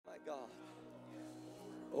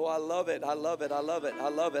Oh, I love it. I love it. I love it. I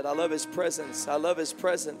love it. I love His presence. I love His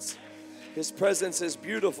presence. His presence is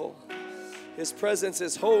beautiful. His presence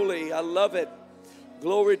is holy. I love it.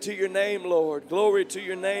 Glory to your name, Lord. Glory to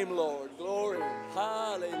your name, Lord. Glory.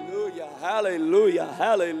 Hallelujah. Hallelujah.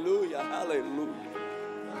 Hallelujah. Hallelujah.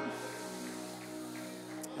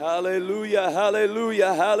 Hallelujah.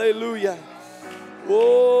 Hallelujah. Hallelujah.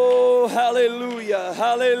 Oh, hallelujah.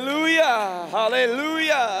 Hallelujah.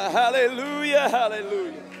 Hallelujah. Hallelujah.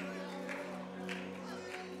 Hallelujah.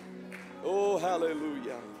 Oh,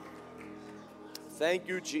 hallelujah. Thank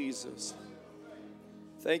you, Jesus.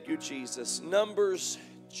 Thank you, Jesus. Numbers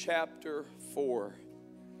chapter 4.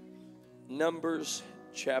 Numbers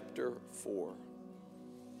chapter 4.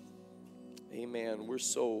 Amen. We're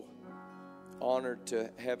so honored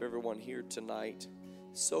to have everyone here tonight.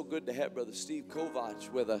 So good to have Brother Steve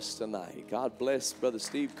Kovach with us tonight. God bless Brother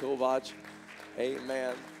Steve Kovach.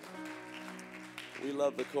 Amen. We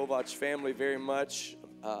love the Kovach family very much.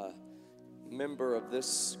 Member of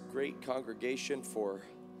this great congregation for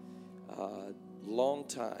long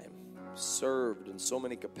time, served in so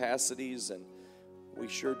many capacities, and we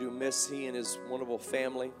sure do miss he and his wonderful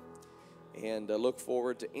family, and look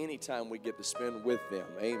forward to any time we get to spend with them.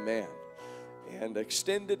 Amen. And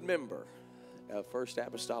extended member of First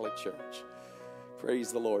Apostolic Church.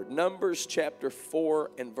 Praise the Lord. Numbers chapter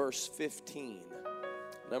 4 and verse 15.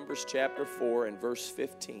 Numbers chapter 4 and verse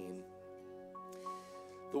 15.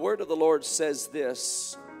 The word of the Lord says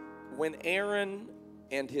this: when Aaron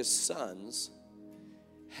and his sons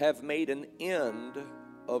have made an end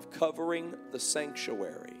of covering the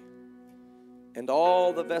sanctuary and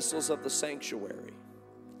all the vessels of the sanctuary,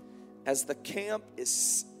 as the camp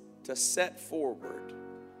is to set forward,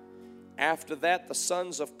 after that the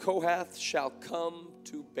sons of Kohath shall come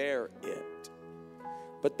to bear it.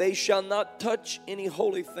 But they shall not touch any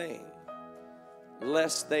holy thing,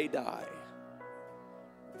 lest they die.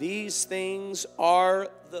 These things are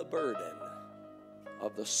the burden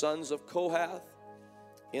of the sons of Kohath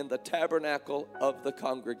in the tabernacle of the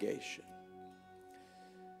congregation.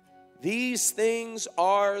 These things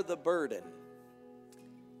are the burden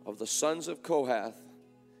of the sons of Kohath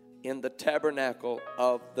in the tabernacle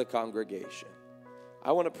of the congregation.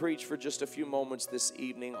 I want to preach for just a few moments this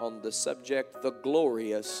evening on the subject, the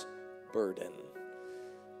glorious burden.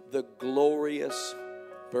 The glorious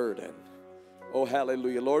burden. Oh,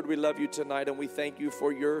 hallelujah. Lord, we love you tonight, and we thank you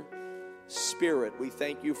for your Spirit. We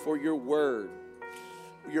thank you for your word.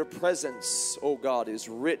 Your presence, oh God, is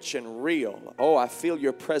rich and real. Oh, I feel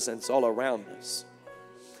your presence all around us.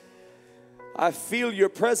 I feel your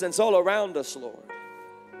presence all around us, Lord.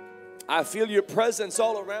 I feel your presence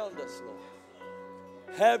all around us,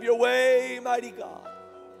 Lord. Have your way, mighty God.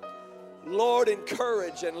 Lord,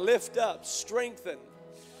 encourage and lift up, strengthen.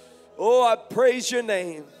 Oh, I praise your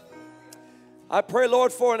name. I pray,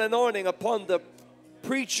 Lord, for an anointing upon the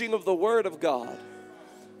preaching of the word of God.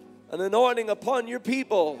 An anointing upon your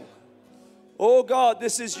people. Oh God,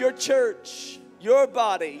 this is your church, your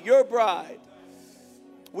body, your bride.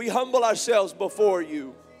 We humble ourselves before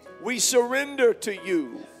you. We surrender to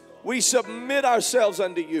you. We submit ourselves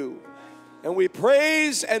unto you. And we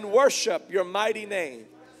praise and worship your mighty name.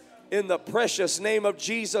 In the precious name of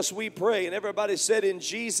Jesus we pray. And everybody said, in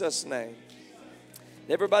Jesus' name.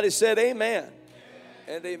 Everybody said amen.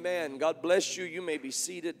 And amen. God bless you. You may be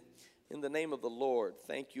seated in the name of the Lord.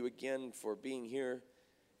 Thank you again for being here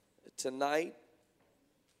tonight.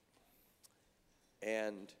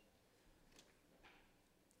 And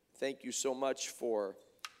thank you so much for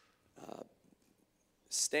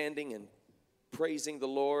standing and praising the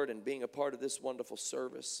Lord and being a part of this wonderful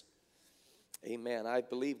service. Amen. I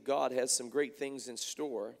believe God has some great things in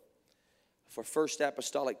store for First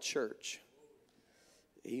Apostolic Church.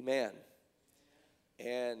 Amen.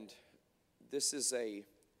 And this is a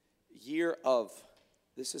year of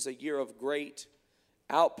great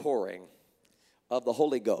outpouring of the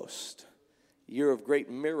Holy Ghost. Year of great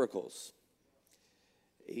miracles.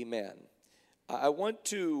 Amen. I want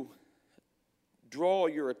to draw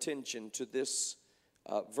your attention to this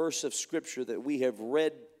verse of Scripture that we have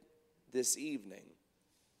read this evening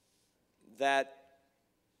that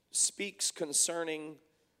speaks concerning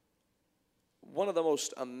one of the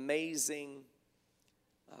most amazing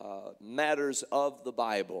matters of the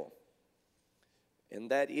Bible,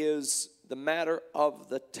 and that is the matter of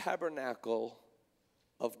the tabernacle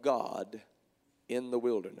of God in the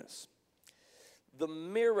wilderness. The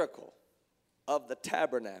miracle of the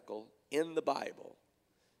tabernacle in the Bible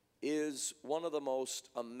is one of the most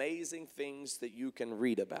amazing things that you can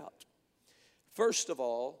read about. First of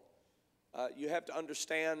all, you have to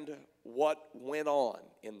understand what went on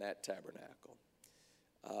in that tabernacle.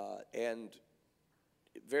 And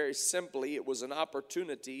very simply, it was an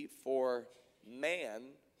opportunity for man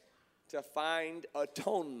to find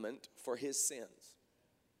atonement for his sins.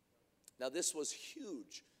 Now, this was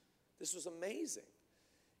huge. This was amazing.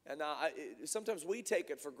 And now, sometimes we take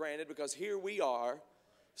it for granted because here we are,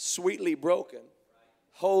 sweetly broken,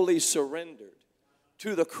 wholly surrendered.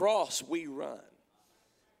 To the cross we run.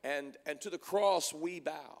 And to the cross we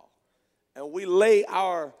bow. And we lay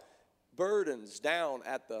our burdens down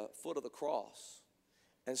at the foot of the cross.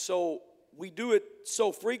 And so we do it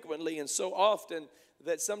so frequently and so often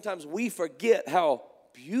that sometimes we forget how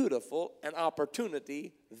beautiful an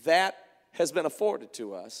opportunity that has been afforded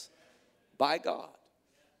to us by God.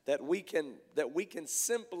 That we can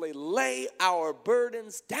simply lay our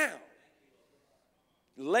burdens down.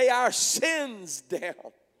 Lay our sins down.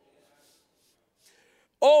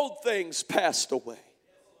 Old things passed away.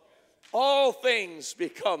 All things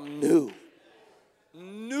become new.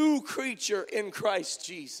 New creature in Christ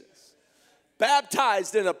Jesus.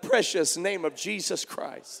 Baptized in the precious name of Jesus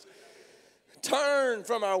Christ. Turn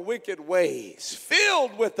from our wicked ways.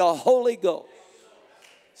 Filled with the Holy Ghost.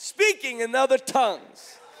 Speaking in other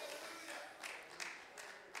tongues.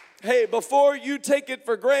 Hey, before you take it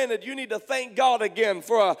for granted, you need to thank God again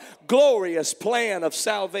for a glorious plan of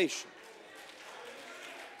salvation.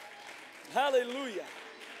 Hallelujah.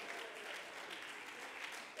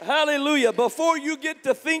 Hallelujah. Before you get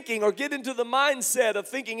to thinking or get into the mindset of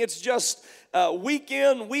thinking it's just week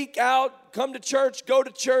in, week out, come to church, go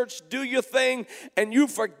to church, do your thing, and you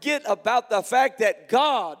forget about the fact that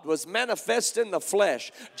God was manifest in the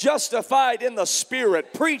flesh, justified in the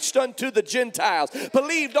spirit, preached unto the Gentiles,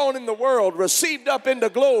 believed on in the world, received up into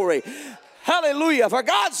glory. Hallelujah. For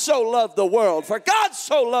God so loved the world. For God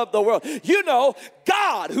so loved the world. You know,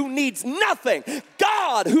 God who needs nothing.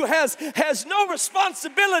 God who has no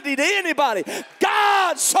responsibility to anybody.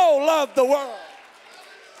 God so loved the world.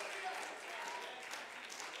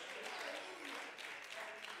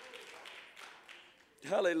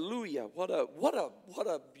 Hallelujah. What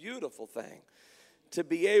a beautiful thing to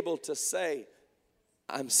be able to say,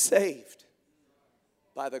 I'm saved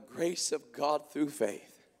by the grace of God through faith.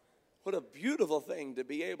 What a beautiful thing to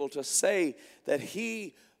be able to say that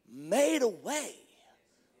He made a way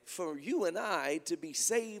for you and I to be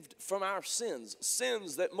saved from our sins.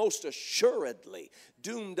 Sins that most assuredly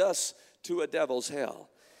doomed us to a devil's hell.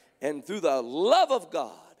 And through the love of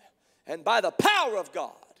God and by the power of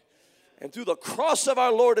God and through the cross of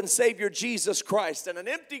our Lord and Savior Jesus Christ and an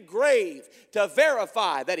empty grave to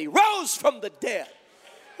verify that He rose from the dead.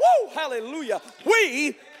 Woo, hallelujah.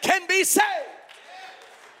 We can be saved.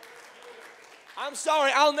 I'm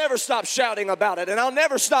sorry, I'll never stop shouting about it, and I'll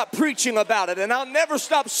never stop preaching about it, and I'll never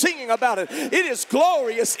stop singing about it. It is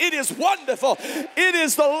glorious. It is wonderful. It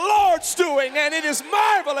is the Lord's doing, and it is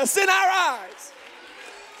marvelous in our eyes.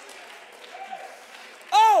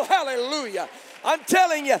 Oh, hallelujah. I'm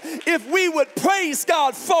telling you, if we would praise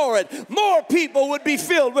God for it, more people would be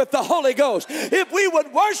filled with the Holy Ghost. If we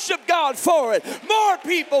would worship God for it, more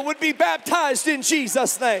people would be baptized in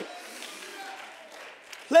Jesus' name.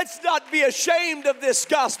 Let's not be ashamed of this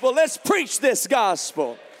gospel. Let's preach this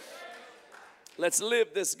gospel. Let's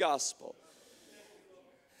live this gospel.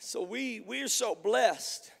 So we're so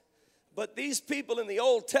blessed. But these people in the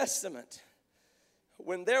Old Testament,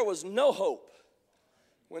 when there was no hope,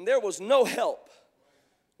 when there was no help,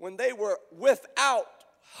 when they were without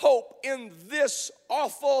hope in this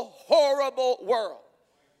awful, horrible world,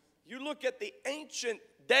 you look at the ancient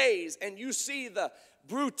days and you see the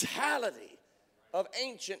brutality of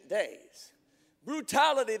ancient days.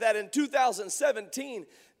 Brutality that in 2017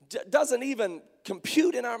 doesn't even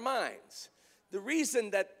compute in our minds. The reason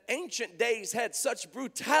that ancient days had such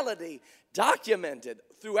brutality documented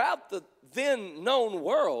throughout the then known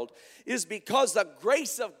world is because the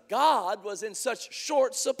grace of God was in such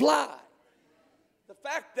short supply. The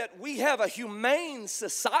fact that we have a humane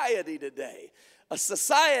society today, a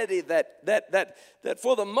society that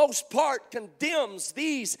for the most part condemns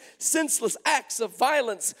these senseless acts of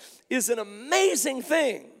violence is an amazing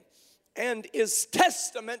thing and is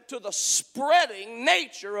testament to the spreading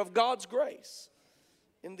nature of God's grace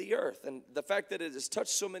in the earth and the fact that it has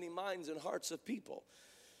touched so many minds and hearts of people.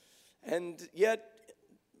 And yet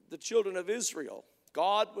the children of Israel,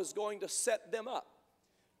 God was going to set them up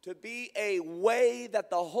to be a way that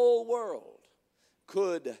the whole world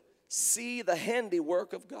could see the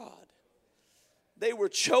handiwork of God. They were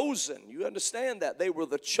chosen. You understand that? They were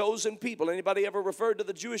the chosen people. Anybody ever referred to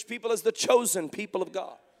the Jewish people as the chosen people of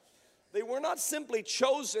God? They were not simply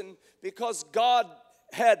chosen because God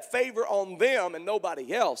had favor on them and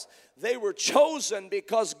nobody else. They were chosen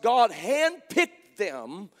because God handpicked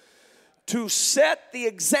them to set the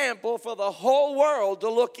example for the whole world to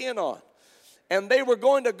look in on. And they were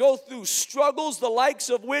going to go through struggles the likes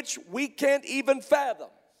of which we can't even fathom.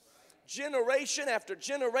 Generation after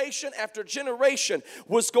generation after generation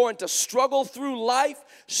was going to struggle through life,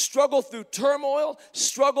 struggle through turmoil,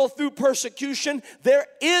 struggle through persecution. There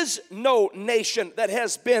is no nation that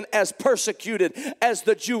has been as persecuted as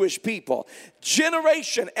the Jewish people.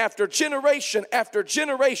 Generation after generation after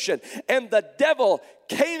generation. And the devil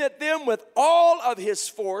came at them with all of his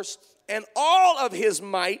force and all of his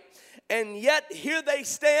might. And yet here they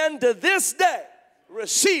stand to this day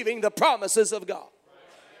receiving the promises of God.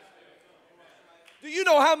 Do you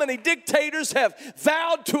know how many dictators have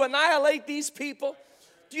vowed to annihilate these people?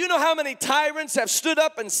 Do you know how many tyrants have stood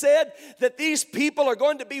up and said that these people are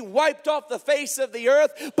going to be wiped off the face of the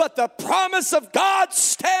earth? But the promise of God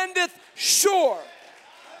standeth sure.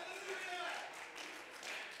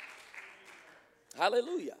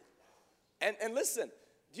 Hallelujah. And listen,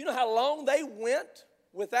 do you know how long they went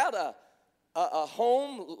without a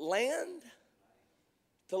homeland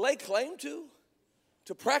to lay claim to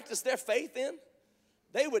practice their faith in?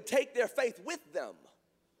 They would take their faith with them.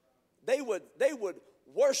 They would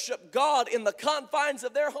worship God in the confines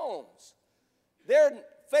of their homes. Their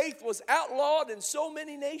faith was outlawed in so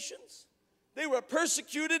many nations. They were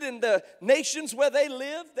persecuted in the nations where they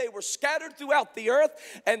lived. They were scattered throughout the earth,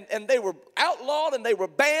 and they were outlawed, and they were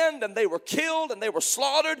banned, and they were killed, and they were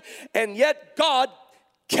slaughtered. And yet God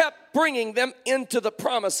kept bringing them into the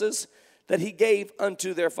promises that he gave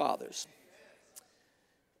unto their fathers.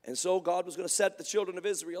 And so God was going to set the children of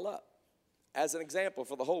Israel up as an example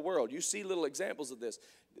for the whole world. You see little examples of this.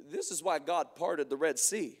 This is why God parted the Red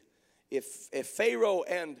Sea. If Pharaoh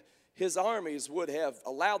and his armies would have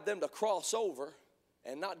allowed them to cross over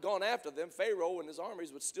and not gone after them, Pharaoh and his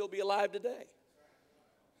armies would still be alive today.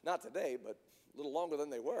 Not today, but a little longer than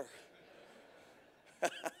they were. A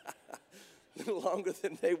little longer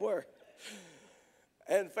than they were.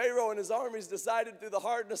 And Pharaoh and his armies decided through the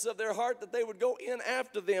hardness of their heart that they would go in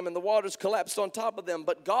after them, and the waters collapsed on top of them.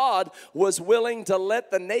 But God was willing to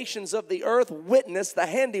let the nations of the earth witness the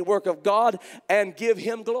handiwork of God and give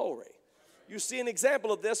him glory. You see an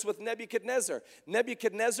example of this with Nebuchadnezzar.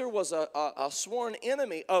 Nebuchadnezzar was a sworn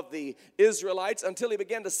enemy of the Israelites until he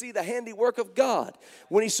began to see the handiwork of God.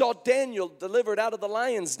 When he saw Daniel delivered out of the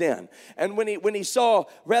lion's den, and when he saw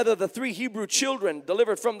the 3 Hebrew children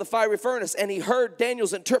delivered from the fiery furnace, and he heard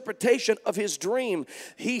Daniel's interpretation of his dream,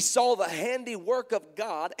 he saw the handiwork of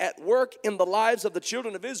God at work in the lives of the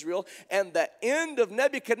children of Israel. And the end of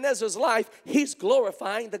Nebuchadnezzar's life, he's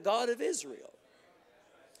glorifying the God of Israel.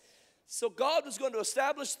 So God was going to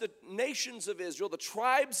establish the nations of Israel, the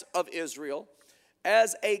tribes of Israel,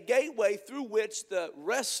 as a gateway through which the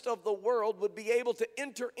rest of the world would be able to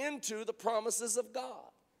enter into the promises of God.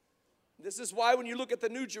 This is why when you look at the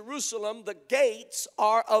New Jerusalem, the gates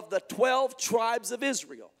are of the 12 tribes of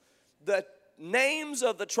Israel. The names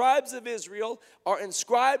of the tribes of Israel are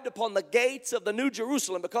inscribed upon the gates of the New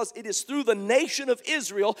Jerusalem, because it is through the nation of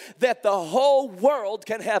Israel that the whole world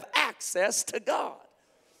can have access to God.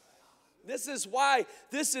 This is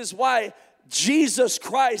why Jesus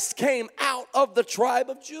Christ came out of the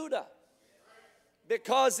tribe of Judah.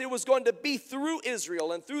 Because it was going to be through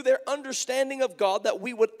Israel and through their understanding of God that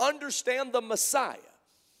we would understand the Messiah.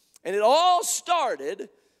 And it all started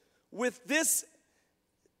with this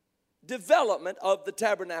development of the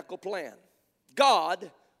tabernacle plan.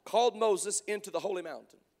 God called Moses into the holy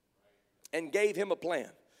mountain and gave him a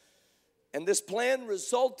plan. And this plan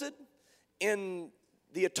resulted in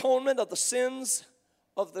the atonement of the sins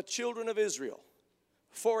of the children of Israel.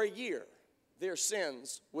 For a year, their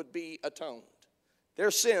sins would be atoned.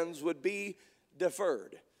 Their sins would be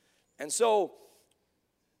deferred. And so,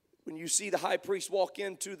 when you see the high priest walk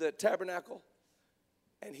into the tabernacle,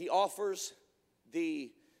 and he offers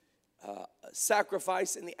the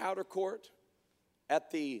sacrifice in the outer court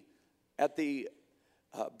at the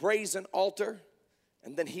brazen altar,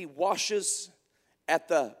 and then he washes at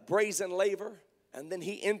the brazen laver, and then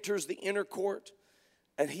he enters the inner court,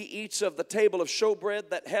 and he eats of the table of showbread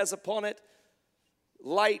that has upon it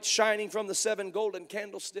light shining from the 7 golden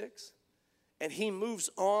candlesticks. And he moves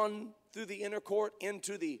on through the inner court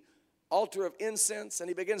into the altar of incense, and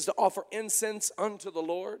he begins to offer incense unto the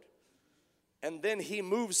Lord. And then he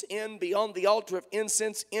moves in beyond the altar of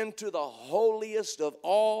incense into the holiest of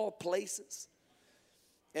all places.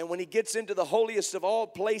 And when he gets into the holiest of all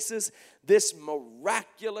places, this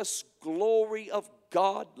miraculous glory of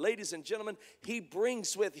God, ladies and gentlemen, he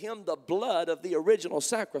brings with him the blood of the original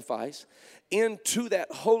sacrifice into that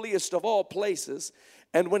holiest of all places.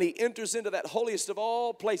 And when he enters into that holiest of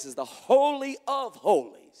all places, the Holy of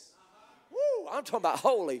Holies. Woo, I'm talking about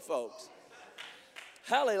holy, folks.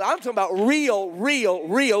 Hallelujah. I'm talking about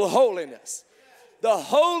real holiness. The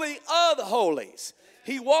Holy of Holies.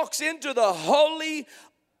 He walks into the Holy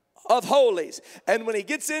of Holies. And when he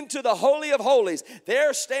gets into the Holy of Holies,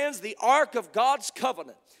 there stands the Ark of God's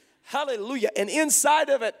covenant. Hallelujah. And inside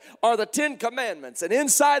of it are the 10 commandments. And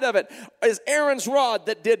inside of it is Aaron's rod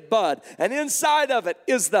that did bud. And inside of it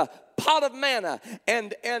is the pot of manna.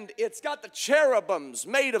 And it's got the cherubims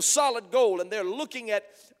made of solid gold. And they're looking at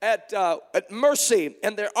mercy.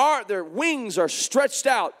 And their wings are stretched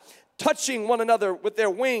out, touching one another with their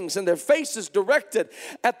wings, and their faces directed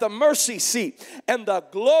at the mercy seat. And the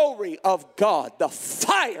glory of God, the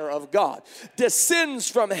fire of God, descends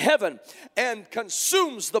from heaven and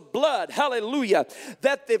consumes the blood, hallelujah,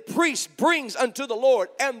 that the priest brings unto the Lord.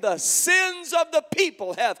 And the sins of the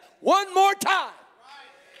people have one more time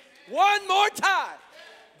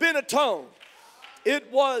been atoned.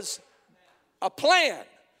 It was a plan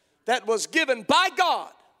that was given by God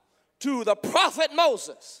to the prophet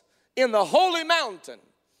Moses in the holy mountain,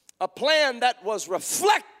 a plan that was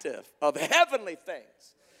reflective of heavenly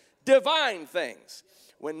things, divine things.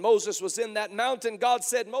 When Moses was in that mountain, God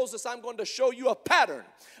said, Moses, I'm going to show you a pattern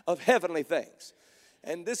of heavenly things.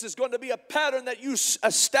 And this is going to be a pattern that you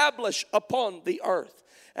establish upon the earth.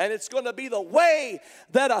 And it's going to be the way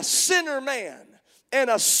that a sinner man and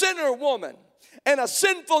a sinner woman and a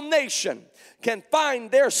sinful nation can find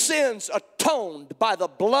their sins atoned by the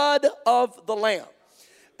blood of the Lamb.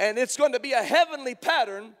 And it's going to be a heavenly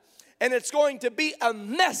pattern, and it's going to be a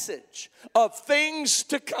message of things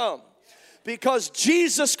to come, because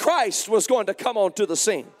Jesus Christ was going to come onto the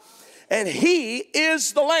scene. And he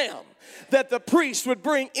is the Lamb that the priest would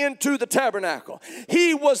bring into the tabernacle.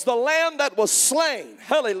 He was the lamb that was slain.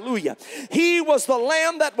 Hallelujah. He was the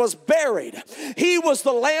lamb that was buried. He was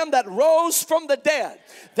the lamb that rose from the dead.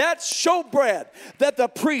 That showbread that the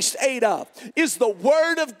priest ate of is the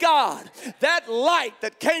word of God. That light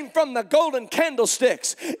that came from the golden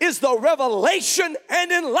candlesticks is the revelation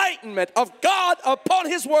and enlightenment of God upon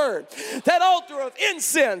his word. That altar of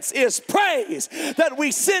incense is praise that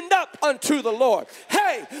we send up unto the Lord.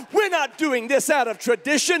 Hey, we're not doing this out of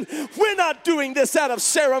tradition. We're not doing this out of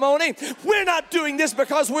ceremony. We're not doing this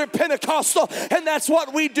because we're Pentecostal and that's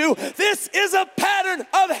what we do. This is a pattern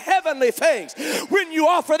of heavenly things. When you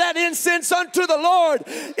offer that incense unto the Lord,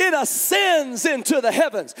 it ascends into the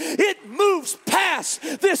heavens. It moves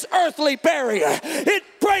past this earthly barrier. It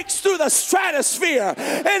breaks through the stratosphere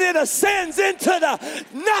and it ascends into the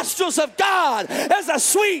nostrils of God as a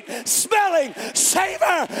sweet smelling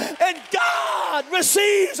savor, and God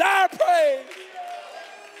receives our praise.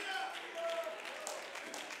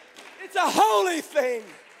 It's a holy thing.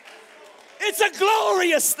 It's a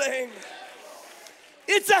glorious thing.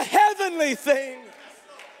 It's a heavenly thing.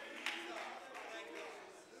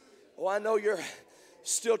 Oh, I know you're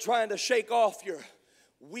still trying to shake off your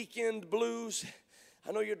weekend blues.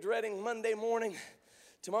 I know you're dreading Monday morning.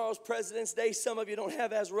 Tomorrow's President's Day. Some of you don't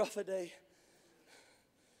have as rough a day.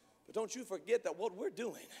 But don't you forget that what we're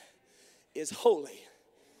doing is holy.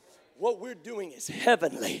 What we're doing is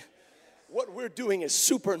heavenly. What we're doing is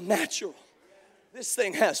supernatural. This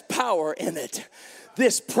thing has power in it.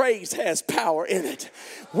 This praise has power in it.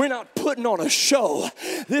 We're not putting on a show.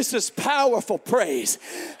 This is powerful praise.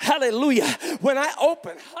 Hallelujah. When I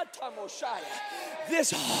open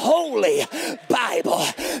this holy Bible,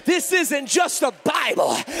 this isn't just a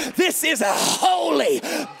Bible. This is a holy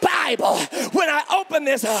Bible. When I open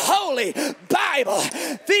this holy Bible,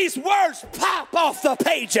 these words pop off the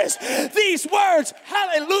pages. These words,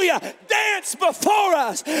 hallelujah, dance before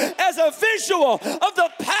us as a visual of the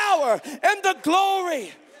power and the glory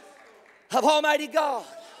of Almighty God.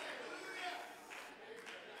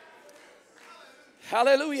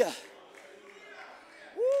 Hallelujah.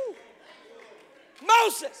 Woo.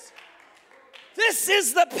 Moses, this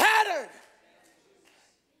is the pattern.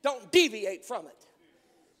 Don't deviate from it.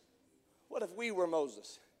 What if we were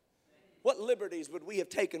Moses? What liberties would we have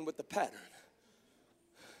taken with the pattern?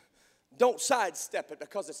 Don't sidestep it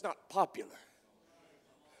because it's not popular.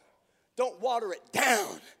 Don't water it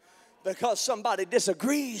down because somebody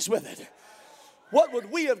disagrees with it. What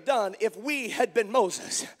would we have done if we had been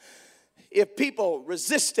Moses? If people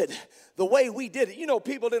resisted the way we did it. You know,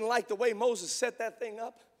 people didn't like the way Moses set that thing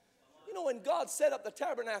up. You know, when God set up the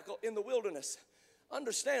tabernacle in the wilderness,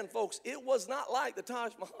 understand, folks, it was not like the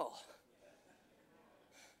Taj Mahal.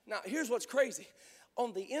 Now, here's what's crazy.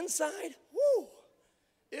 On the inside, woo,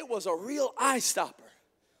 it was a real eye stopper.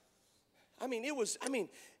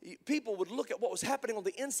 People would look at what was happening on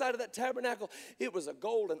the inside of that tabernacle. It was a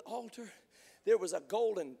golden altar. There was a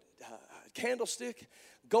golden candlestick,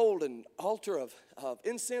 golden altar of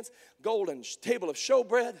incense, golden table of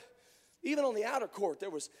showbread. Even on the outer court,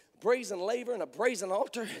 there was brazen laver and a brazen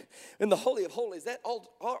altar. In the Holy of Holies, that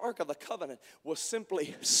Ark of the Covenant was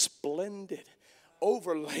simply splendid,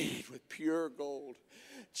 overlaid with pure gold.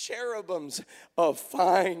 Cherubims of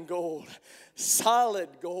fine gold, solid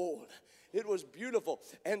gold. It was beautiful.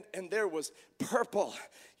 And there was purple.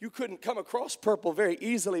 You couldn't come across purple very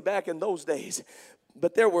easily back in those days.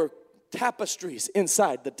 But there were tapestries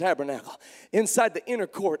inside the tabernacle, inside the inner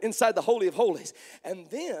court, inside the Holy of Holies. And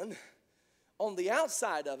then on the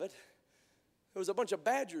outside of it, there was a bunch of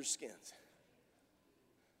badger skins.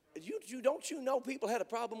 Don't you know people had a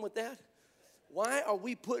problem with that? Why are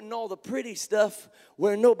we putting all the pretty stuff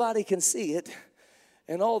where nobody can see it,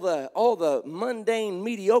 and all the mundane,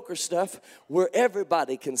 mediocre stuff where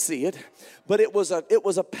everybody can see it? But it was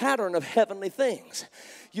a pattern of heavenly things.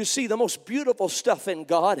 You see, the most beautiful stuff in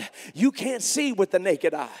God you can't see with the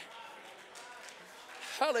naked eye.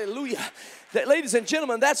 Hallelujah. Ladies and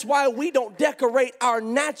gentlemen, that's why we don't decorate our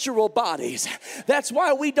natural bodies. That's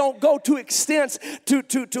why we don't go to extents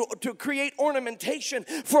to create ornamentation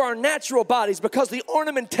for our natural bodies, because the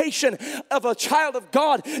ornamentation of a child of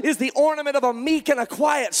God is the ornament of a meek and a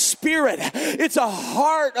quiet spirit. It's a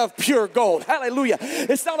heart of pure gold. Hallelujah.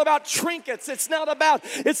 It's not about trinkets. It's not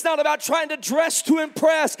about trying to dress to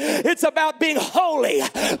impress. It's about being holy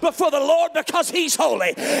before the Lord because He's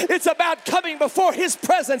holy. It's about coming before His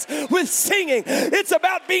presence with singing. It's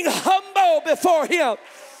about being humble before Him,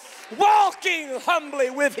 walking humbly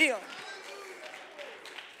with Him.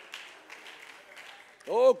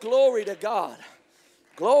 Oh, glory to God.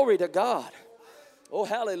 Glory to God. Oh,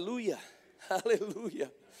 hallelujah. Hallelujah.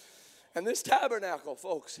 And this tabernacle,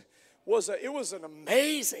 folks, was an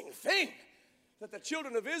amazing thing that the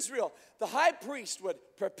children of Israel, the high priest would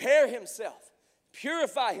prepare himself,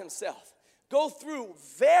 purify himself, go through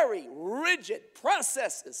very rigid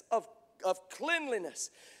processes of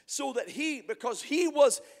cleanliness, so that because he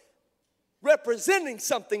was representing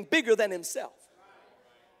something bigger than himself.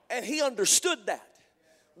 And he understood that.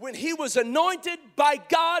 When he was anointed by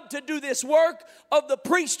God to do this work of the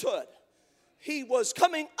priesthood, he was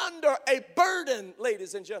coming under a burden,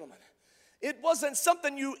 ladies and gentlemen. It wasn't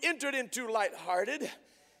something you entered into lighthearted.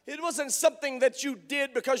 It wasn't something that you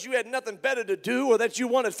did because you had nothing better to do, or that you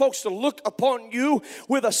wanted folks to look upon you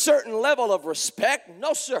with a certain level of respect.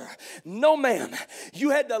 No, sir. No, ma'am. You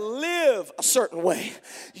had to live a certain way.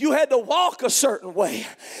 You had to walk a certain way.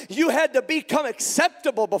 You had to become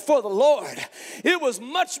acceptable before the Lord. It was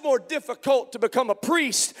much more difficult to become a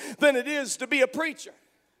priest than it is to be a preacher.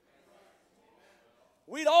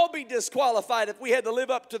 We'd all be disqualified if we had to live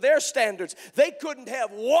up to their standards. They couldn't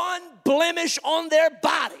have one blemish on their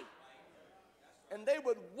body. And they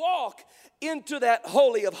would walk into that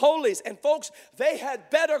Holy of Holies. And folks, they had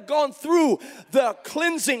better gone through the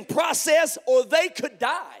cleansing process or they could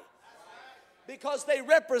die, because they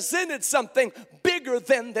represented something bigger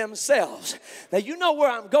than themselves. Now, you know where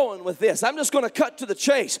I'm going with this. I'm just going to cut to the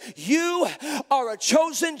chase. You are a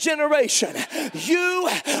chosen generation. You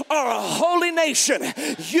are a holy nation.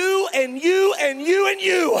 You and you and you and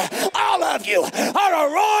you, all of you, are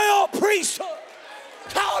a royal priesthood,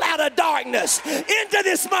 called out of darkness into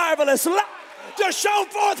this marvelous light to show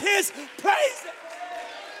forth His praise.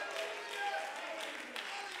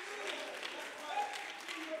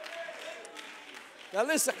 Now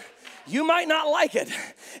listen, you might not like it,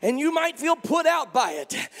 and you might feel put out by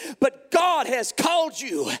it, but God has called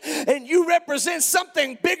you, and you represent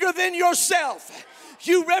something bigger than yourself.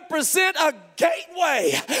 You represent a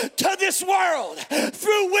gateway to this world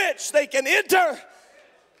through which they can enter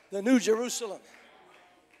the New Jerusalem.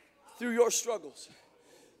 Through your struggles,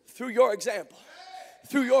 through your example,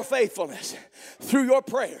 through your faithfulness, through your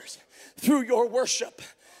prayers, through your worship.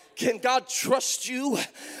 Can God trust you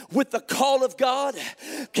with the call of God?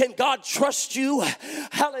 Can God trust you,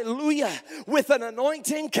 hallelujah, with an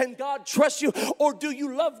anointing? Can God trust you? Or do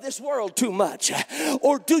you love this world too much?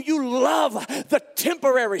 Or do you love the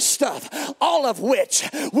temporary stuff, all of which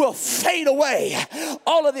will fade away?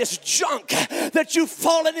 All of this junk that you've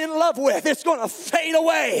fallen in love with, it's going to fade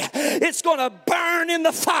away. It's going to burn in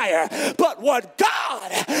the fire. But what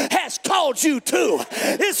God has called you to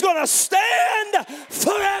is going to stand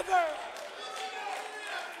forever.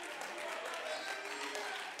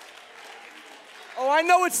 Oh, I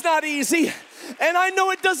know it's not easy, and I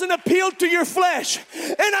know it doesn't appeal to your flesh,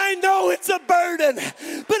 and I know it's a burden,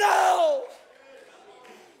 but oh,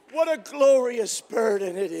 what a glorious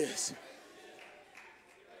burden it is.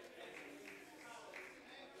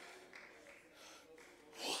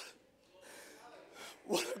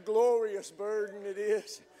 What a glorious burden it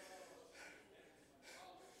is.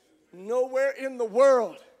 Nowhere in the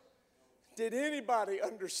world did anybody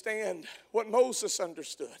understand what Moses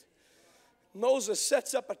understood. Moses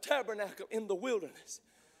sets up a tabernacle in the wilderness.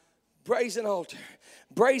 Brazen altar,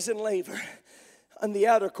 brazen laver on the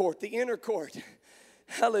outer court, the inner court.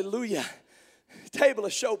 Hallelujah. Table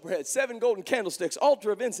of showbread, 7 golden candlesticks,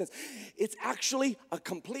 altar of incense. It's actually a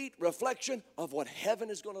complete reflection of what heaven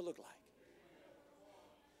is going to look like.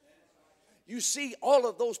 You see all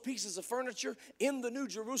of those pieces of furniture in the New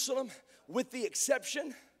Jerusalem with the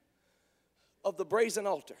exception of the brazen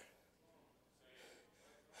altar.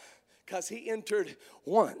 Because he entered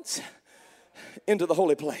once into the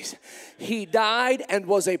holy place. He died and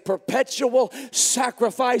was a perpetual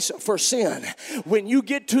sacrifice for sin. When you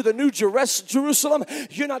get to the New Jerusalem,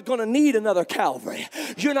 you're not going to need another Calvary.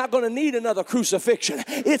 You're not going to need another crucifixion.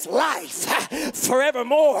 It's life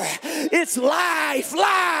forevermore. It's life,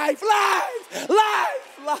 life, life,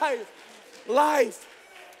 life, life, life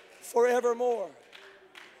forevermore.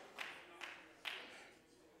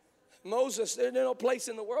 Moses, there's no place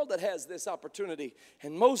in the world that has this opportunity.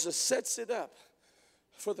 And Moses sets it up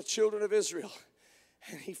for the children of Israel.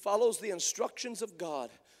 And he follows the instructions of God.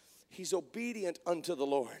 He's obedient unto the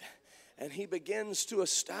Lord. And he begins to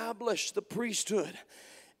establish the priesthood.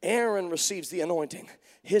 Aaron receives the anointing.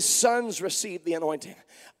 His sons receive the anointing.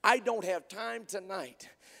 I don't have time tonight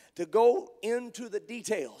to go into the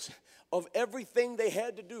details of everything they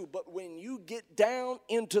had to do. But when you get down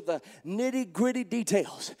into the nitty-gritty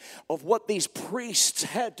details of what these priests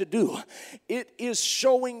had to do, it is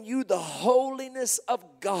showing you the holiness of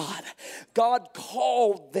God. God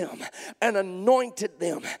called them and anointed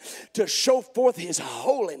them to show forth his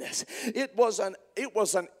holiness. It was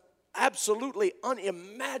an absolutely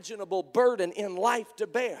unimaginable burden in life to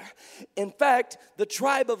bear. In fact, the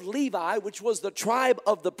tribe of Levi, which was the tribe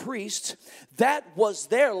of the priests, that was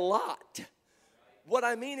their lot. What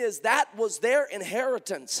I mean is that was their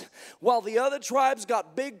inheritance. While the other tribes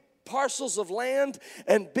got big parcels of land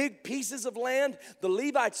and big pieces of land, the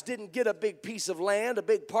Levites didn't get a big piece of land, a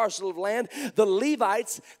big parcel of land. The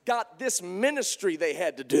Levites got this ministry they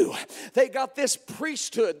had to do. They got this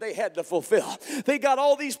priesthood they had to fulfill. They got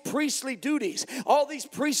all these priestly duties, all these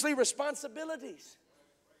priestly responsibilities.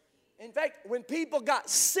 In fact, when people got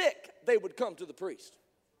sick, they would come to the priest.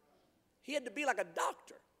 He had to be like a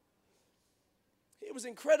doctor. It was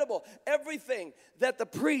incredible, everything that the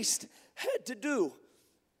priest had to do.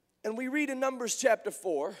 And we read in Numbers chapter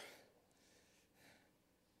 4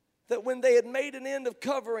 that when they had made an end of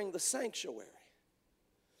covering the sanctuary,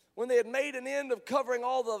 when they had made an end of covering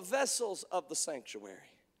all the vessels of the sanctuary,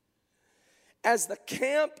 as the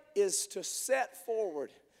camp is to set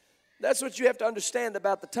forward, that's what you have to understand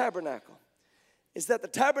about the tabernacle, is that the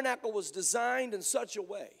tabernacle was designed in such a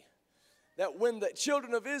way that when the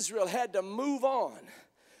children of Israel had to move on,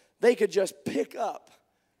 they could just pick up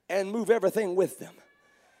and move everything with them.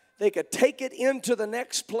 They could take it into the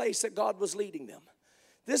next place that God was leading them.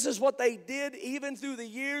 This is what they did even through the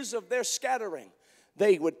years of their scattering.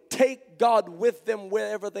 They would take God with them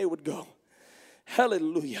wherever they would go.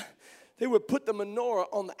 Hallelujah. They would put the menorah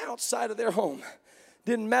on the outside of their home.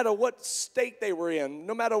 Didn't matter what state they were in,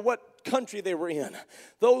 no matter what country they were in.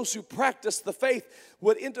 Those who practiced the faith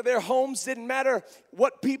would enter their homes. Didn't matter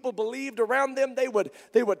what people believed around them. They would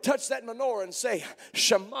touch that menorah and say,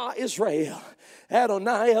 Shema Israel,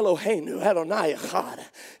 Adonai Eloheinu, Adonai Echad.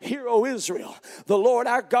 Hear, O Israel, the Lord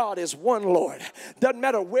our God is one Lord. Doesn't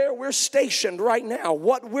matter where we're stationed right now,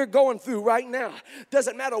 what we're going through right now.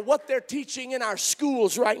 Doesn't matter what they're teaching in our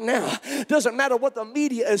schools right now. Doesn't matter what the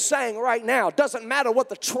media is saying right now. Doesn't matter what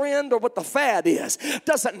the trend or what the fad is.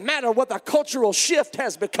 Doesn't matter what the cultural shift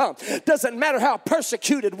has become. Doesn't matter how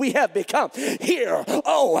persecuted we have become. Hear,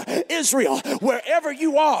 oh Israel, wherever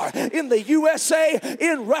you are, in the USA,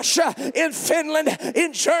 in Russia, in Finland,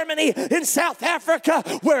 in Germany, in South Africa,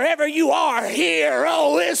 wherever you are, hear,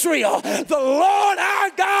 oh Israel, the Lord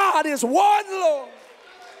our God is one Lord.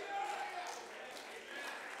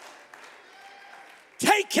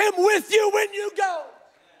 Take him with you when you go.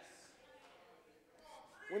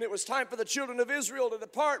 When it was time for the children of Israel to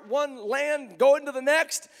depart one land, go into the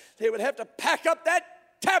next, they would have to pack up that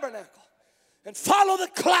tabernacle and follow the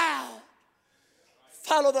cloud,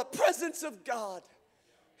 follow the presence of God.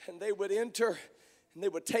 And they would enter and they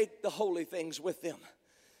would take the holy things with them.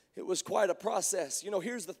 It was quite a process. You know,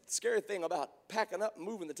 here's the scary thing about packing up and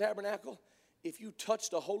moving the tabernacle. If you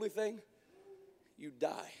touched a holy thing, you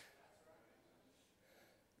die.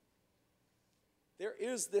 There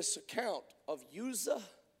is this account of Uzzah,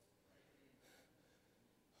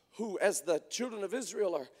 who, as the children of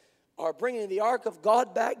Israel are bringing the ark of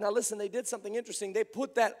God back. Now listen, they did something interesting. They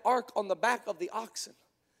put that ark on the back of the oxen.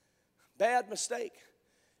 Bad mistake.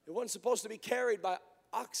 It wasn't supposed to be carried by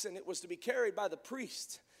oxen. It was to be carried by the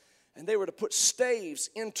priests. And they were to put staves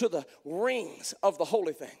into the rings of the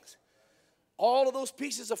holy things. All of those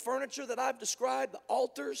pieces of furniture that I've described, the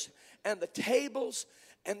altars and the tables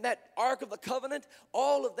and that Ark of the Covenant,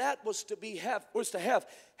 all of that was to be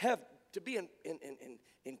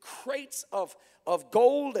in crates of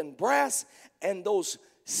gold and brass, and those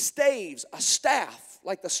staves, a staff,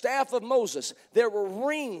 like the staff of Moses. There were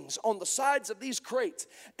rings on the sides of these crates,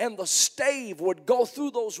 and the stave would go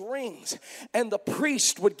through those rings, and the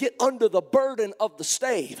priest would get under the burden of the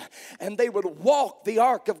stave, and they would walk the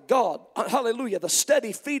ark of God. Hallelujah. The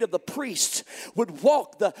steady feet of the priests would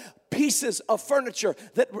walk the pieces of furniture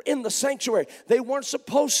that were in the sanctuary. They weren't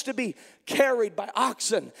supposed to be carried by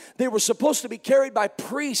oxen. They were supposed to be carried by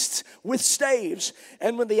priests with staves.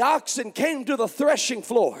 And when the oxen came to the threshing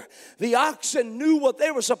floor, the oxen knew what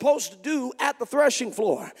they were supposed to do at the threshing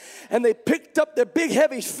floor. And they picked up their big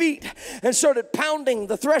heavy feet and started pounding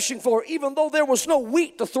the threshing floor. Even though there was no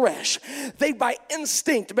wheat to thresh, they by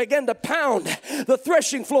instinct began to pound the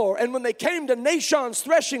threshing floor. And when they came to Nashon's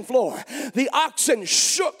threshing floor, the oxen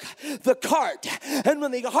shook the cart. And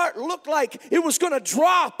when the cart looked like it was going to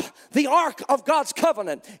drop the ark of God's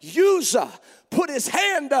covenant, Uzzah put his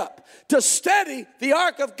hand up to steady the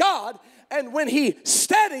ark of God. And when he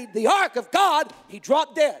steadied the ark of God, he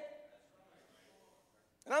dropped dead.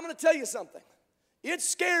 And I'm going to tell you something. It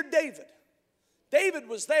scared David. David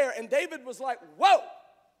was there, and David was like, whoa,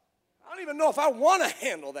 I don't even know if I want to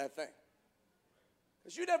handle that thing.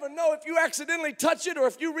 Because you never know if you accidentally touch it or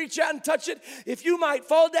if you reach out and touch it, if you might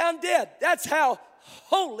fall down dead. That's how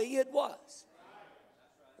holy it was.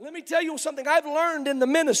 Let me tell you something I've learned in the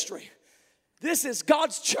ministry. This is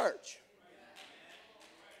God's church.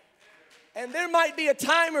 And there might be a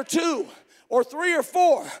time or two or three or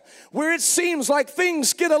four where it seems like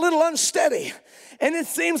things get a little unsteady and it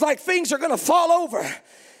seems like things are going to fall over.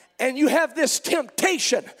 And you have this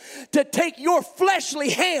temptation to take your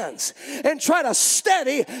fleshly hands and try to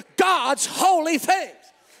steady God's holy things.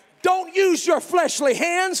 Don't use your fleshly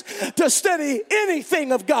hands to steady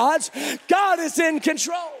anything of God's. God is in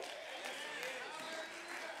control.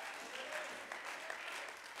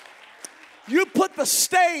 You put the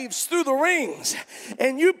staves through the rings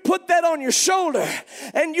and you put that on your shoulder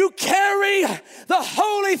and you carry the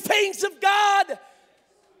holy things of God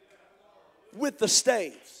with the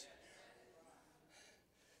staves.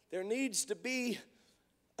 There needs to be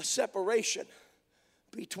a separation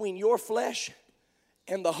between your flesh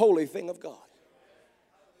and the holy thing of God.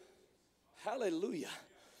 Hallelujah.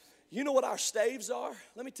 You know what our staves are?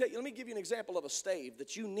 Let me give you an example of a stave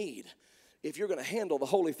that you need if you're going to handle the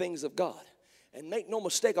holy things of God. And make no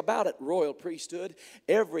mistake about it, royal priesthood,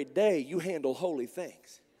 every day you handle holy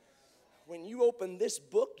things. When you open this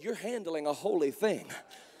book, you're handling a holy thing.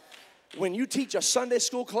 When you teach a Sunday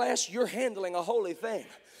school class, you're handling a holy thing.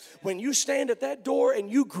 When you stand at that door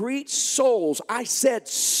and you greet souls, I said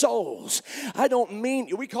souls. I don't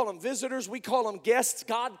mean, we call them visitors, we call them guests.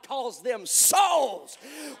 God calls them souls.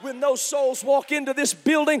 When those souls walk into this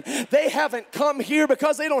building, they haven't come here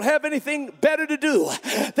because they don't have anything better to do.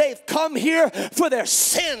 They've come here for their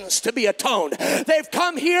sins to be atoned. They've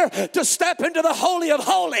come here to step into the Holy of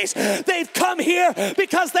Holies. They've come here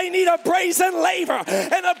because they need a brazen laver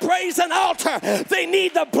and a brazen altar. They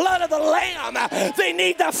need the blood of the Lamb. They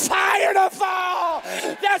need the fire to fall.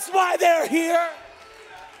 That's why they're here.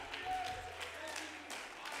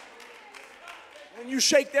 When you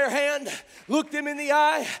shake their hand, look them in the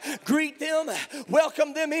eye, greet them,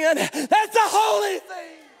 welcome them in, that's a holy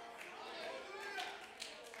thing.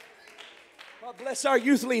 God bless our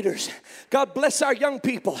youth leaders. God bless our young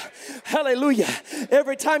people. Hallelujah.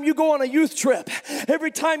 Every time you go on a youth trip,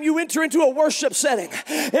 every time you enter into a worship setting,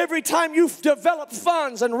 every time you develop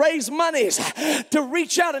funds and raise monies to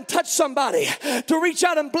reach out and touch somebody, to reach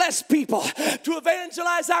out and bless people, to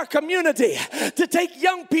evangelize our community, to take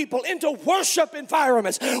young people into worship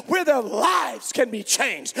environments where their lives can be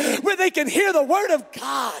changed, where they can hear the word of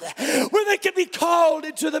God, where they can be called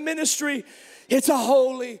into the ministry. It's a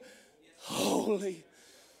holy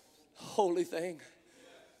thing.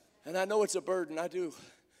 And I know it's a burden. I do.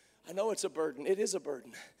 I know it's a burden. It is a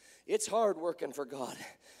burden. It's hard working for God.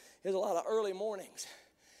 There's a lot of early mornings.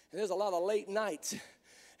 And there's a lot of late nights.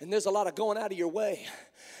 And there's a lot of going out of your way.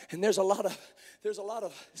 And there's a lot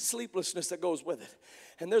of sleeplessness that goes with it.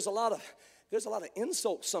 And there's a lot of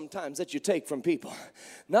insults sometimes that you take from people.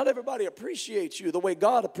 Not everybody appreciates you the way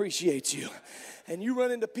God appreciates you. And you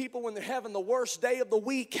run into people when they're having the worst day of the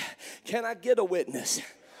week. Can I get a witness?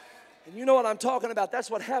 And you know what I'm talking about? That's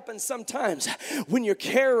what happens sometimes when you're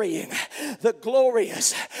carrying the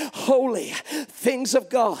glorious, holy things of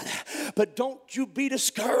God. But don't you be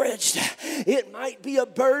discouraged. It might be a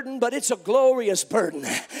burden, but it's a glorious burden.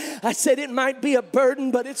 I said it might be a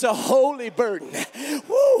burden, but it's a holy burden.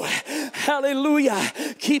 Woo! Hallelujah.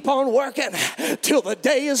 Keep on working till the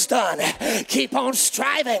day is done. Keep on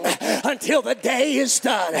striving until the day is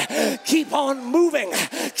done. Keep on moving.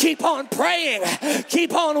 Keep on praying.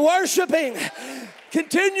 Keep on worshiping.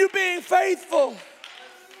 Continue being faithful.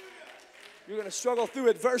 You're going to struggle through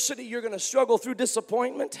adversity. You're going to struggle through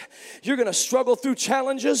disappointment. You're going to struggle through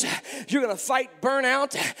challenges. You're going to fight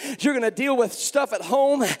burnout. You're going to deal with stuff at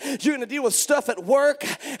home. You're going to deal with stuff at work.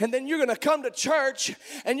 And then you're going to come to church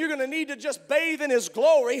and you're going to need to just bathe in His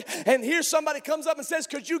glory. And here somebody comes up and says,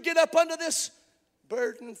 could you get up under this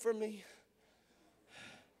burden for me?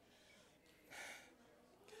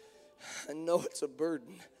 I know it's a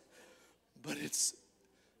burden, but it's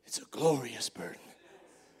a glorious burden.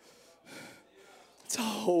 It's a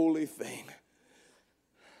holy thing.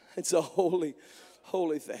 It's a holy,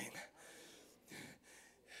 holy thing.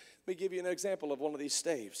 Let me give you an example of one of these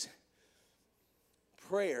staves.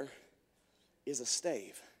 Prayer is a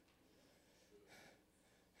stave.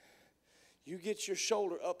 You get your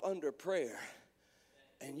shoulder up under prayer,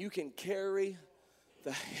 and you can carry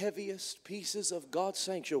the heaviest pieces of God's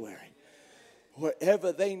sanctuary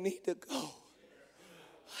wherever they need to go.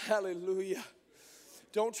 Hallelujah.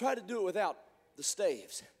 Don't try to do it without the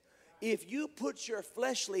staves. If you put your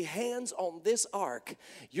fleshly hands on this ark,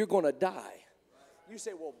 you're going to die. You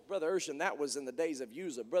say, well, Brother Urshan, that was in the days of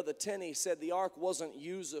Uzzah. Brother Tenney said the ark wasn't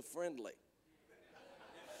user friendly.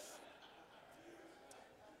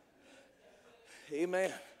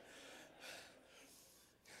 Amen.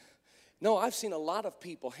 No, I've seen a lot of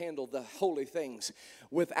people handle the holy things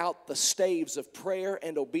without the staves of prayer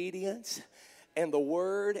and obedience and the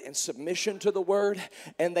word and submission to the word,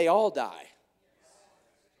 and they all die.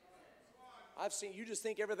 I've seen, you just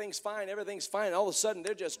think everything's fine, and all of a sudden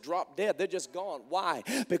they're just drop dead, they're just gone. Why?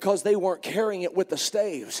 Because they weren't carrying it with the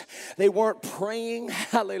staves. They weren't praying,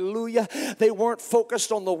 hallelujah. They weren't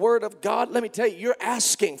focused on the word of God. Let me tell you, you're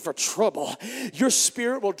asking for trouble. Your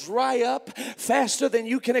spirit will dry up faster than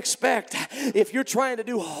you can expect. If you're trying to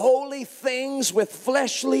do holy things with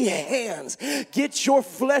fleshly hands, get your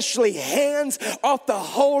fleshly hands off the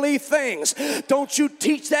holy things. Don't you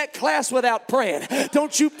teach that class without praying.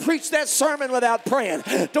 Don't you preach that sermon without praying.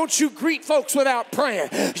 Don't you greet folks without praying.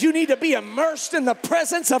 You need to be immersed in the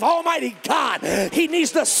presence of Almighty God. He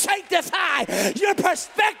needs to sanctify your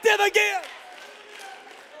perspective again.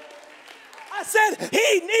 I said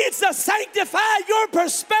He needs to sanctify your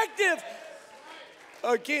perspective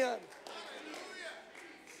again.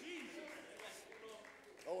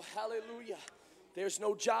 Oh, hallelujah. There's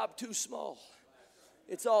no job too small.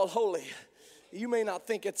 It's all holy. You may not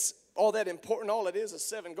think it's all that important. All it is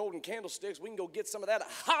 7 golden candlesticks. We can go get some of that at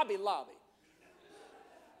Hobby Lobby.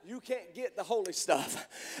 You can't get the holy stuff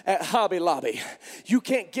at Hobby Lobby. You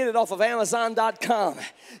can't get it off of Amazon.com.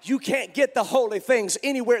 You can't get the holy things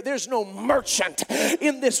anywhere. There's no merchant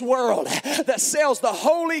in this world that sells the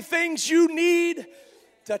holy things you need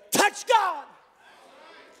to touch God.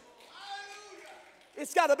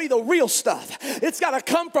 It's got to be the real stuff. It's got to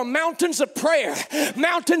come from mountains of prayer,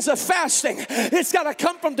 mountains of fasting. It's got to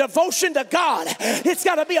come from devotion to God. It's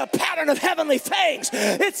got to be a pattern of heavenly things.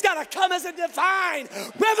 It's got to come as a divine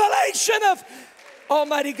revelation of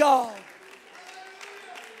Almighty God.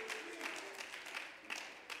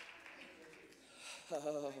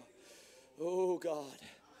 Oh, God.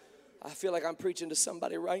 I feel like I'm preaching to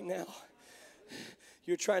somebody right now.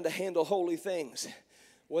 You're trying to handle holy things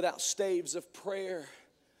without staves of prayer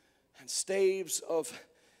and staves of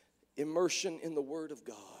immersion in the Word of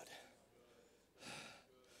God.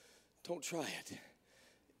 Don't try it.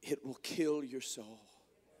 It will kill your soul.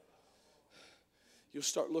 You'll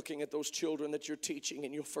start looking at those children that you're teaching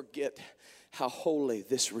and you'll forget how holy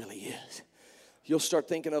this really is. You'll start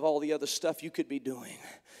thinking of all the other stuff you could be doing.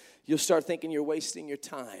 You'll start thinking you're wasting your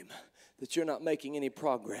time, that you're not making any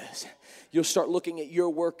progress. You'll start looking at your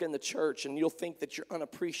work in the church and you'll think that you're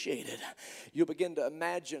unappreciated. You'll begin to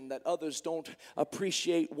imagine that others don't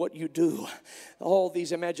appreciate what you do. All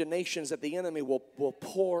these imaginations that the enemy will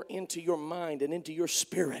pour into your mind and into your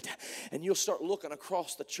spirit. And you'll start looking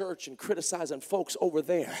across the church and criticizing folks over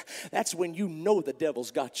there. That's when you know the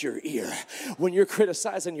devil's got your ear. When you're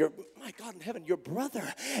criticizing my God in heaven, your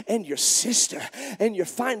brother and your sister, and you're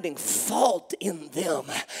finding fault in them.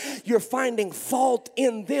 You're finding fault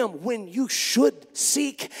in them when you should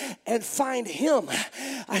seek and find Him.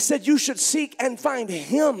 I said you should seek and find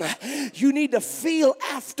Him. You need to feel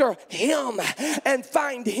after Him and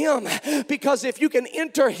find Him, because if you can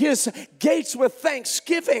enter His gates with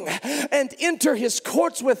thanksgiving and enter His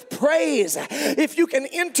courts with praise, if you can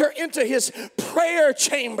enter into His prayer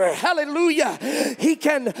chamber, hallelujah, He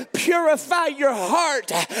can purify your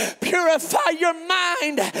heart, purify your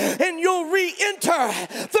mind, and you'll re-enter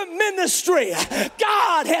the ministry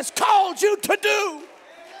God has called you to do.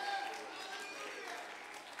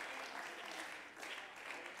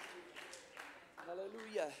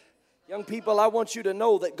 Hallelujah. Young people, I want you to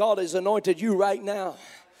know that God has anointed you right now.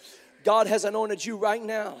 God has anointed you right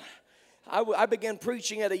now. I began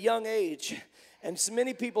preaching at a young age. And so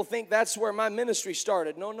many people think that's where my ministry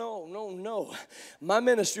started. No. My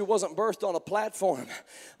ministry wasn't birthed on a platform.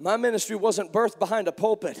 My ministry wasn't birthed behind a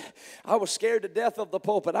pulpit. I was scared to death of the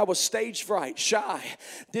pulpit. I was stage fright, shy.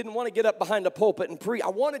 Didn't want to get up behind a pulpit and preach. I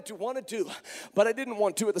wanted to, but I didn't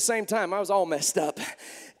want to at the same time. I was all messed up.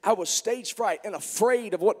 I was stage fright and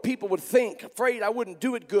afraid of what people would think, afraid I wouldn't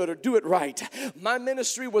do it good or do it right. My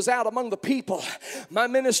ministry was out among the people. My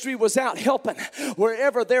ministry was out helping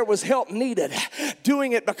wherever there was help needed,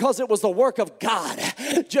 doing it because it was the work of God,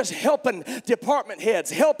 just helping department heads,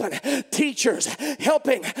 helping teachers,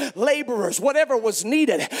 helping laborers, whatever was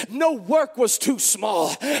needed. No work was too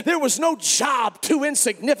small. There was no job too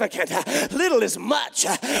insignificant. Little is much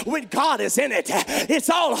when God is in it. It's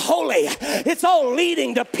all holy. It's all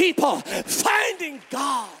leading to people finding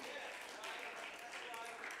God.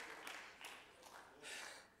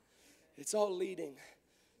 It's all leading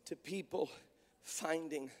to people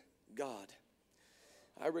finding God.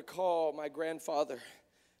 I recall my grandfather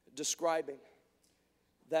describing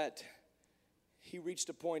that he reached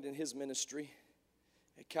a point in his ministry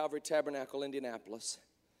at Calvary Tabernacle, Indianapolis,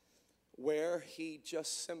 where he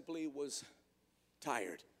just simply was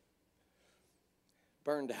tired,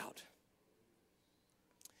 burned out.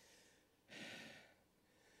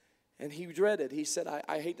 And he dreaded, he said,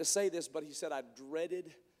 I hate to say this, but he said, I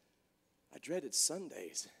dreaded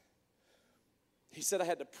Sundays. He said, I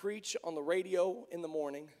had to preach on the radio in the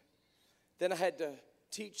morning. Then I had to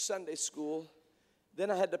teach Sunday school. Then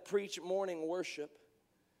I had to preach morning worship.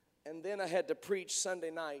 And then I had to preach Sunday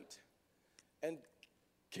night and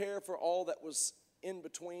care for all that was in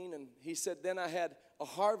between. And he said, then I had a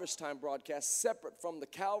harvest time broadcast separate from the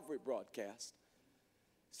Calvary broadcast.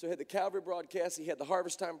 So he had the Calvary broadcast, he had the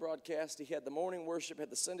harvest time broadcast, he had the morning worship, had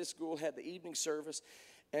the Sunday school, had the evening service,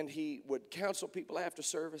 and he would counsel people after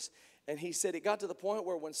service. And he said it got to the point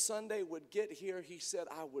where when Sunday would get here, he said,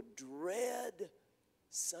 I would dread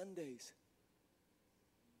Sundays.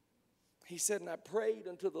 He said, and I prayed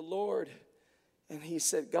unto the Lord, and he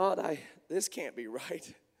said, God, this can't be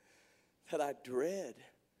right, that I dread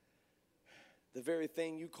the very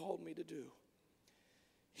thing you called me to do.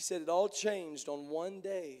 He said it all changed on one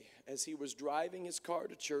day as he was driving his car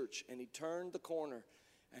to church, and he turned the corner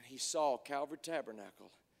and he saw Calvary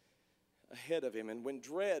Tabernacle ahead of him. And when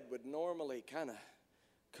dread would normally kind of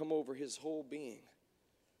come over his whole being,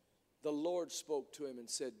 the Lord spoke to him and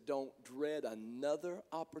said, don't dread another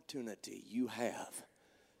opportunity you have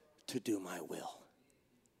to do my will.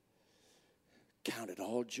 Count it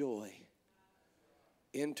all joy.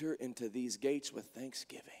 Enter into these gates with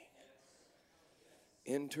thanksgiving.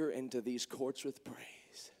 Enter into these courts with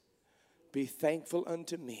praise. Be thankful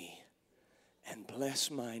unto me and bless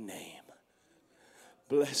my name.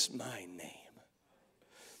 Bless my name.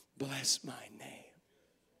 Bless my name.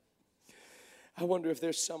 I wonder if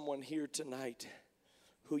there's someone here tonight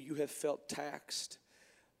who you have felt taxed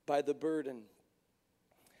by the burden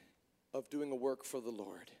of doing a work for the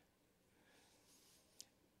Lord.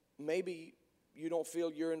 Maybe you don't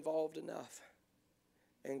feel you're involved enough,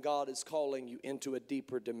 and God is calling you into a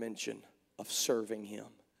deeper dimension of serving Him.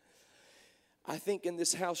 I think in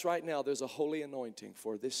this house right now, there's a holy anointing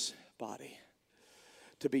for this body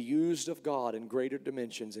to be used of God in greater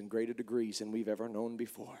dimensions and greater degrees than we've ever known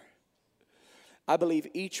before. I believe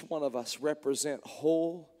each one of us represent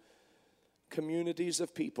whole communities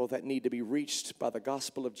of people that need to be reached by the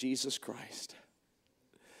gospel of Jesus Christ.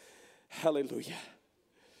 Hallelujah.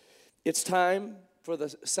 It's time for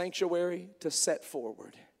the sanctuary to set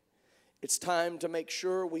forward. It's time to make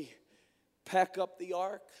sure we pack up the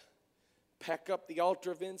ark, pack up the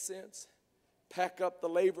altar of incense, pack up the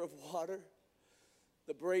laver of water,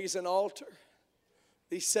 the brazen altar,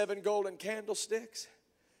 these 7 golden candlesticks,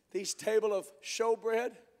 these table of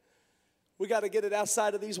showbread. We got to get it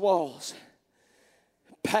outside of these walls.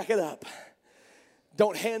 Pack it up.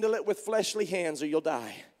 Don't handle it with fleshly hands or you'll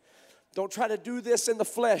die. Don't try to do this in the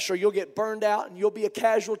flesh or you'll get burned out and you'll be a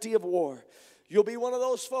casualty of war. You'll be one of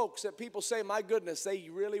those folks that people say, my goodness, they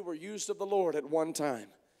really were used of the Lord at one time.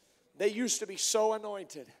 They used to be so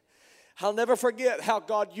anointed. I'll never forget how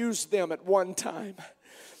God used them at one time.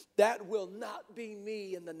 That will not be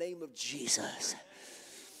me in the name of Jesus.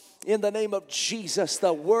 In the name of Jesus,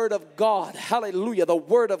 the Word of God, hallelujah, the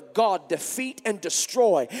Word of God defeat and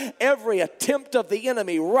destroy every attempt of the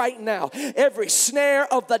enemy right now. Every snare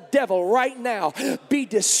of the devil right now be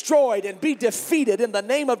destroyed and be defeated in the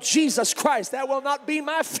name of Jesus Christ. That will not be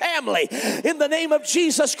my family in the name of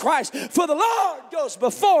Jesus Christ. For the Lord goes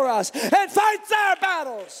before us and fights our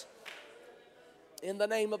battles. In the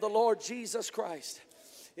name of the Lord Jesus Christ.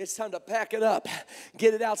 It's time to pack it up.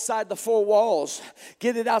 Get it outside the four walls.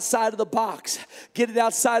 Get it outside of the box. Get it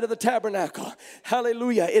outside of the tabernacle.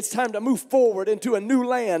 Hallelujah. It's time to move forward into a new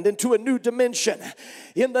land, into a new dimension.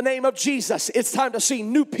 In the name of Jesus, it's time to see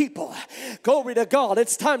new people. Glory to God.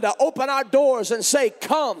 It's time to open our doors and say,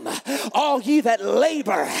 come, all ye that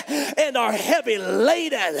labor and are heavy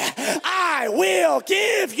laden, I will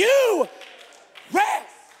give you rest.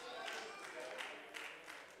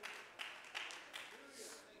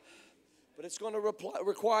 But it's going to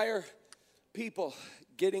require people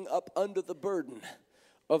getting up under the burden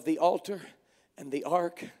of the altar and the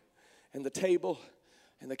ark and the table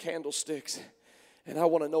and the candlesticks. And I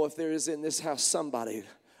want to know if there is in this house somebody,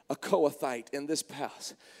 a Kohathite in this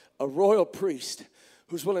house, a royal priest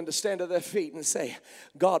who's willing to stand to their feet and say,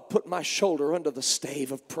 God, put my shoulder under the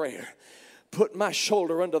stave of prayer. Put my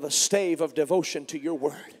shoulder under the stave of devotion to your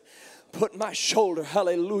word. Put my shoulder,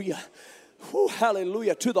 hallelujah,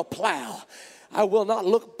 hallelujah, to the plow. I will not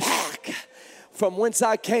look back from whence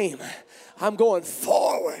I came. I'm going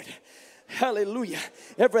forward. Hallelujah.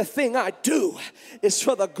 Everything I do is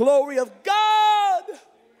for the glory of God.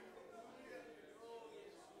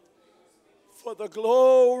 For the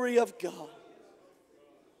glory of God.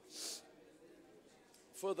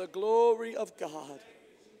 For the glory of God.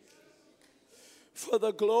 For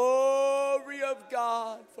the glory of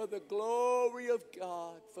God, for the glory of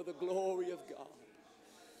God, for the glory of God.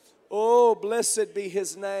 Oh, blessed be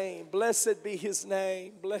his name, blessed be his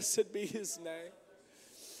name, blessed be his name.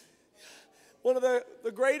 One of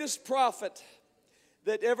the greatest prophet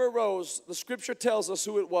that ever rose, the scripture tells us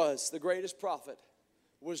who it was. The greatest prophet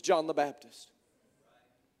was John the Baptist.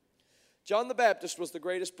 John the Baptist was the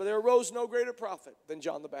greatest, but there arose no greater prophet than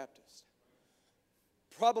John the Baptist.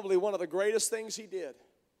 Probably one of the greatest things he did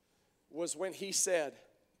was when he said,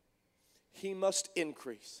 he must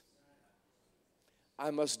increase,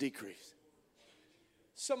 I must decrease.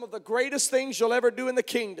 Some of the greatest things you'll ever do in the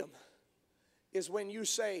kingdom is when you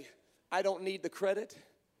say, I don't need the credit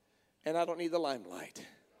and I don't need the limelight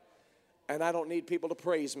and I don't need people to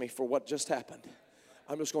praise me for what just happened.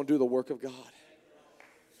 I'm just going to do the work of God.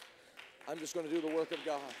 I'm just going to do the work of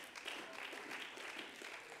God.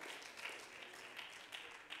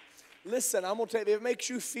 Listen, I'm going to tell you, if it makes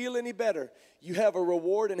you feel any better, you have a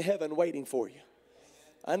reward in heaven waiting for you.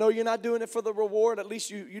 I know you're not doing it for the reward. At least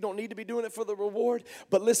you don't need to be doing it for the reward.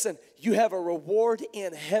 But listen, you have a reward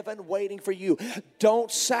in heaven waiting for you.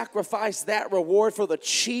 Don't sacrifice that reward for the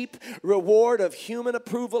cheap reward of human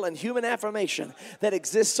approval and human affirmation that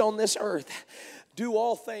exists on this earth. Do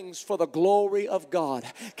all things for the glory of God.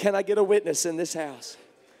 Can I get a witness in this house?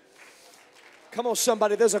 Come on,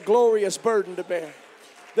 somebody. There's a glorious burden to bear.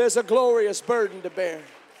 There's a glorious burden to bear.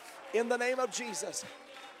 In the name of Jesus.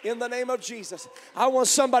 In the name of Jesus. I want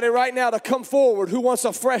somebody right now to come forward who wants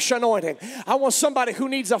a fresh anointing. I want somebody who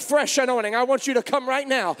needs a fresh anointing. I want you to come right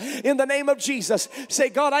now in the name of Jesus. Say,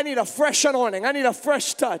 God, I need a fresh anointing. I need a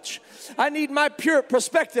fresh touch. I need my pure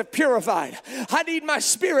perspective purified. I need my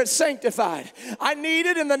spirit sanctified. I need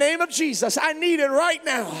it in the name of Jesus. I need it right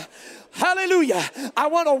now. Hallelujah. I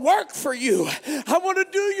want to work for you. I want to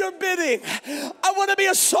do your bidding. I want to be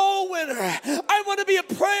a soul winner. I want to be a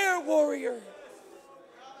prayer warrior.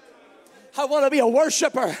 I want to be a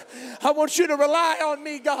worshiper. I want you to rely on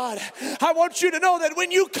me, God. I want you to know that when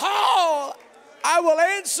you call, I will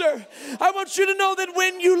answer. I want you to know that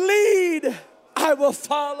when you lead, I will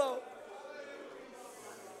follow.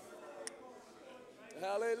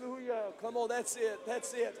 Hallelujah. Come on, that's it.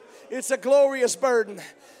 That's it. It's a glorious burden.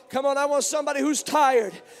 Come on, I want somebody who's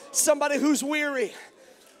tired, somebody who's weary.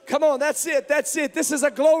 Come on, that's it. That's it. This is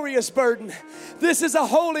a glorious burden. This is a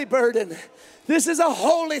holy burden. This is a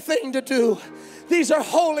holy thing to do. These are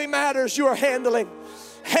holy matters you are handling.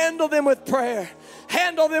 Handle them with prayer.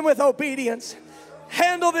 Handle them with obedience.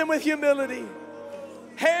 Handle them with humility.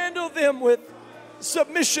 Handle them with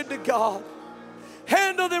submission to God.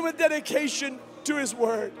 Handle them with dedication to His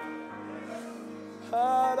Word.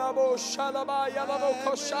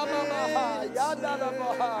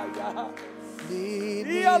 Lead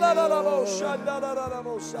me,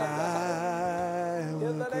 In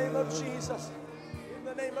Lord. the name of Jesus. In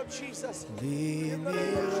the name of Jesus. Lead In the me,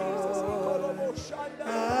 name of Jesus. Lord.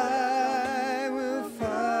 I will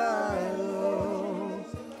follow.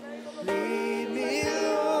 Lead me,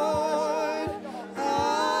 Lord.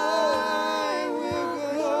 I will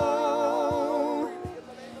go.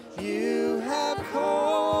 You have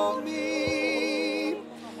called me.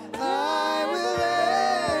 I will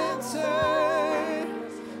answer.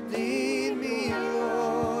 Lead me,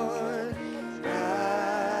 Lord.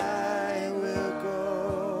 I will go.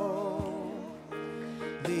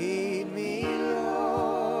 Lead me,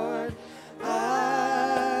 Lord.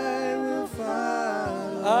 I will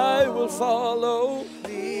follow. I will follow.